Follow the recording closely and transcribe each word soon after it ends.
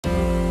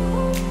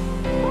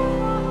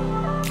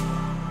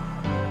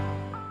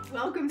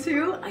welcome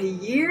to A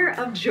Year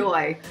of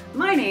Joy.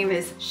 My name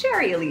is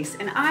Sherry Elise,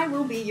 and I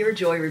will be your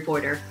Joy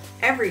Reporter.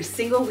 Every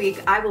single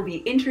week, I will be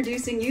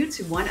introducing you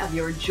to one of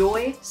your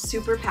Joy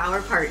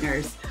Superpower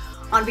partners.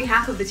 On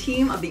behalf of the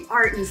team of the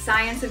Art and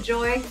Science of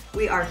Joy,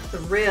 we are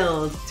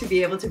thrilled to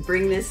be able to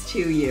bring this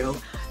to you.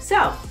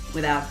 So,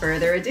 without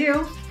further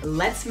ado,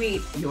 let's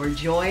meet your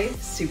Joy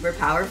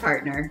Superpower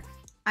partner.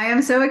 I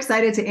am so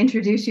excited to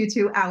introduce you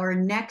to our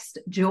next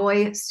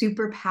Joy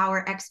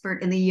Superpower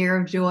expert in the Year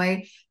of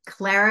Joy,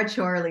 Clara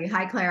Chorley.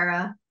 Hi,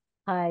 Clara.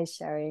 Hi,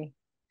 Sherry.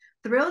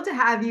 Thrilled to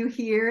have you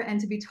here and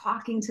to be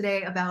talking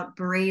today about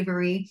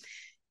bravery.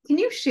 Can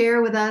you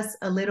share with us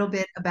a little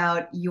bit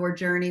about your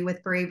journey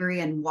with bravery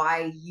and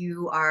why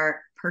you are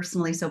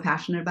personally so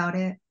passionate about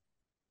it?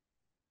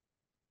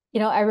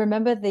 I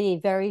remember the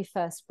very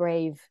first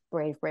brave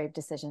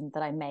decision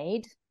that I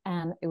made.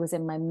 And it was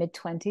in my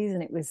mid-20s,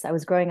 and I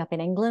was growing up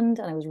in England,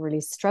 and I was really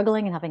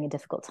struggling and having a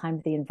difficult time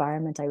with the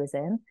environment I was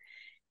in.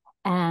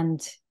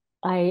 And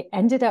I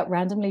ended up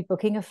randomly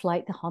booking a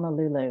flight to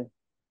Honolulu.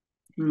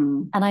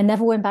 And I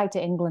never went back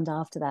to England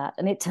after that.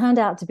 And it turned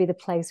out to be the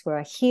place where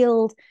I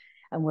healed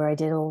and where I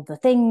did all the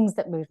things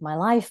that moved my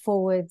life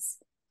forwards.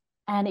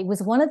 And it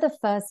was one of the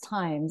first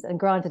times, and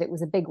granted, it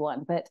was a big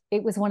one, but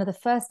it was one of the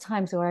first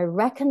times where I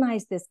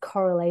recognized this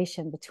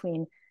correlation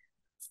between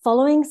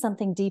following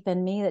something deep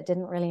in me that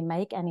didn't really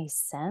make any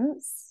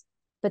sense,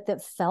 but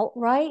that felt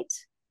right,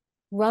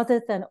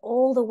 rather than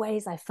all the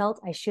ways I felt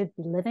I should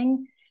be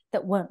living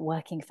that weren't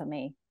working for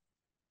me.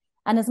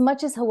 And as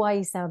much as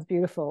Hawaii sounds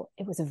beautiful,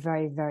 it was a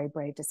very, very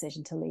brave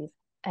decision to leave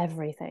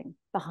everything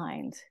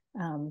behind.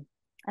 And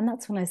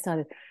that's when I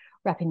started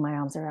wrapping my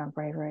arms around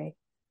bravery.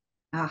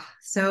 Oh,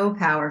 so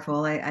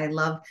powerful. I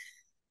love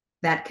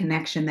that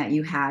connection that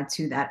you had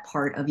to that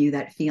part of you,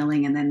 that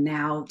feeling, and then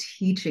now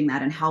teaching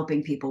that and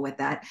helping people with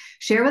that.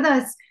 Share with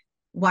us,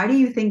 why do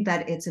you think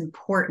that it's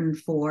important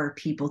for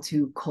people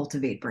to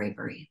cultivate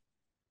bravery?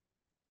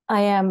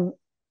 I am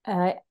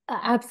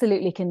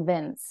absolutely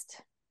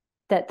convinced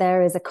that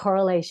there is a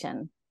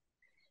correlation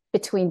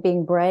between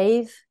being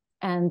brave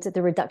and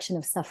the reduction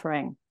of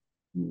suffering.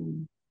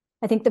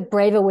 I think the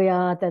braver we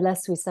are, the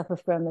less we suffer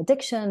from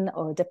addiction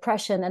or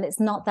depression. And it's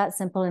not that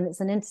simple. And it's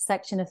an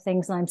intersection of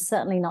things. And I'm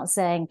certainly not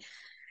saying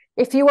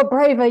if you were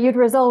braver, you'd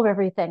resolve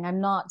everything.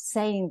 I'm not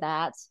saying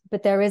that.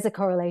 But there is a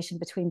correlation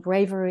between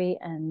bravery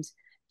and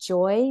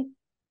joy,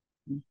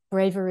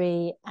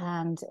 bravery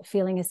and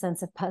feeling a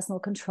sense of personal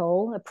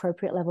control,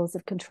 appropriate levels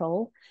of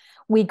control.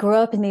 We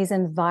grow up in these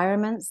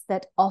environments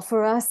that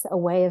offer us a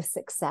way of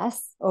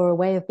success or a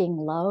way of being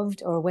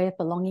loved or a way of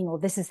belonging, or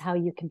this is how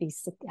you can be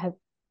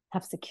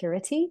have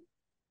security.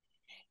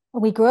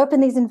 And we grow up in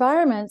these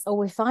environments, or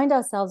we find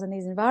ourselves in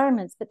these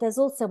environments, but there's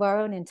also our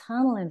own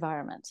internal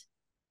environment.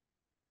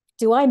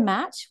 Do I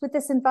match with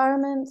this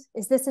environment?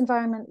 Is this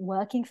environment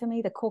working for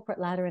me? The corporate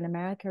ladder in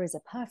America is a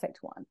perfect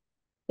one.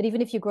 But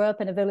even if you grow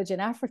up in a village in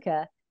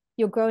Africa,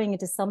 you're coming out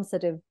into some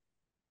sort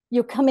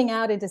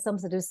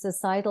of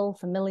societal,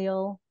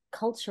 familial,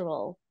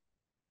 cultural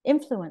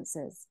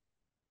influences.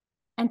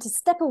 And to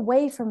step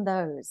away from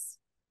those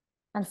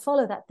and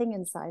follow that thing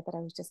inside that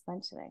I was just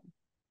mentioning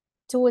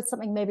towards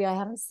something maybe I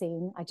haven't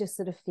seen, I just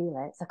sort of feel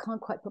it. So I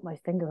can't quite put my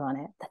finger on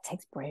it. That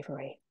takes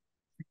bravery.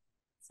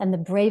 And the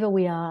braver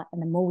we are,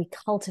 and the more we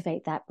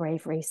cultivate that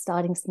bravery,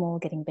 starting small,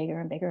 getting bigger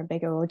and bigger and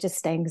bigger, or just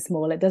staying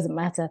small, it doesn't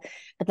matter.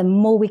 But the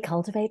more we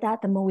cultivate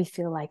that, the more we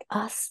feel like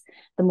us,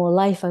 the more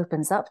life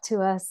opens up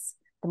to us,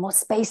 the more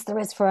space there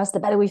is for us, the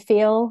better we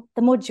feel,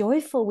 the more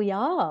joyful we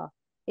are.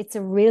 It's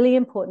a really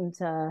important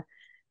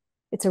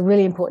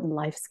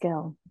life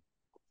skill.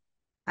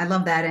 I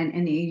love that.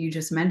 And you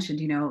just mentioned,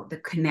 the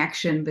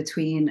connection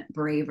between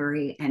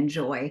bravery and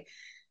joy.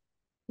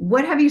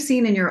 What have you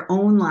seen in your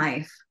own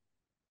life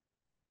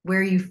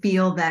where you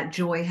feel that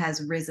joy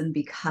has risen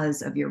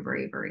because of your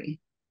bravery?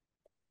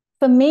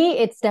 For me,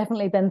 it's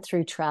definitely been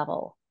through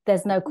travel.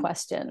 There's no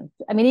question.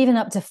 I mean, even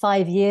up to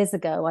 5 years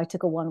ago, I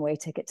took a one-way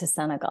ticket to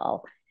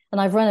Senegal. And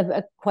I've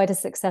run quite a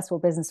successful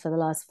business for the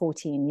last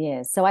 14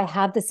 years. So I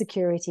have the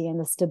security and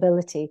the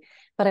stability,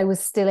 but I was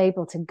still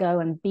able to go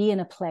and be in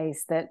a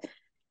place that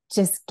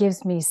just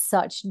gives me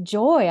such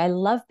joy. I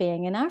love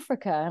being in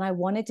Africa, and I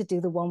wanted to do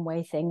the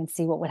one-way thing and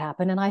see what would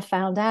happen. And I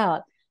found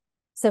out.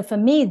 So for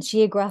me,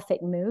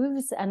 geographic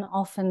moves and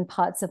often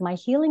parts of my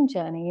healing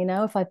journey,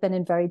 if I've been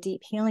in very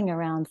deep healing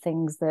around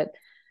things that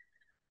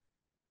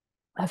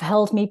have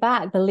held me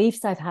back,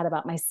 beliefs I've had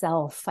about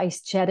myself. I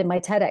shared in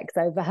my TEDx,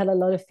 I've had a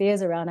lot of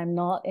fears around I'm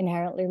not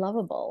inherently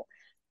lovable.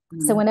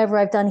 So whenever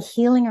I've done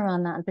healing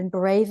around that and been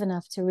brave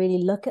enough to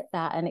really look at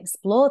that and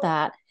explore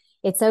that,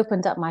 it's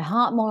opened up my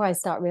heart more. I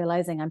start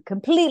realizing I'm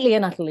completely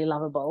and utterly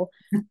lovable.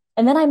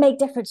 And then I make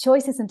different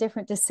choices and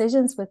different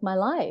decisions with my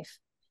life.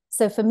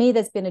 So for me,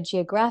 there's been a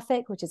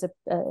geographic, which is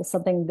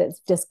something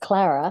that's just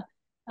Clara.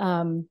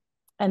 And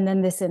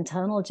then this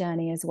internal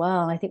journey as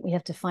well. I think we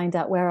have to find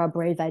out where our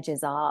brave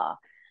edges are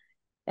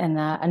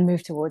and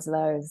move towards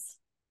those.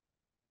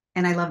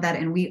 And I love that.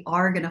 And we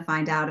are going to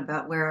find out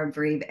about where our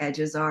brave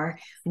edges are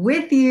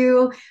with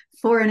you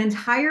for an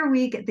entire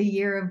week at the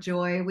Year of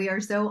Joy. We are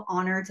so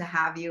honored to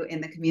have you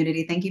in the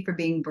community. Thank you for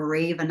being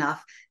brave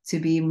enough to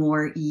be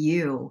more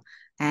you.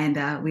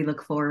 And we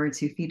look forward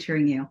to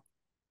featuring you.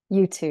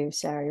 You too,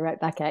 Sherry. Right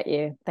back at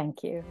you.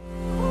 Thank you.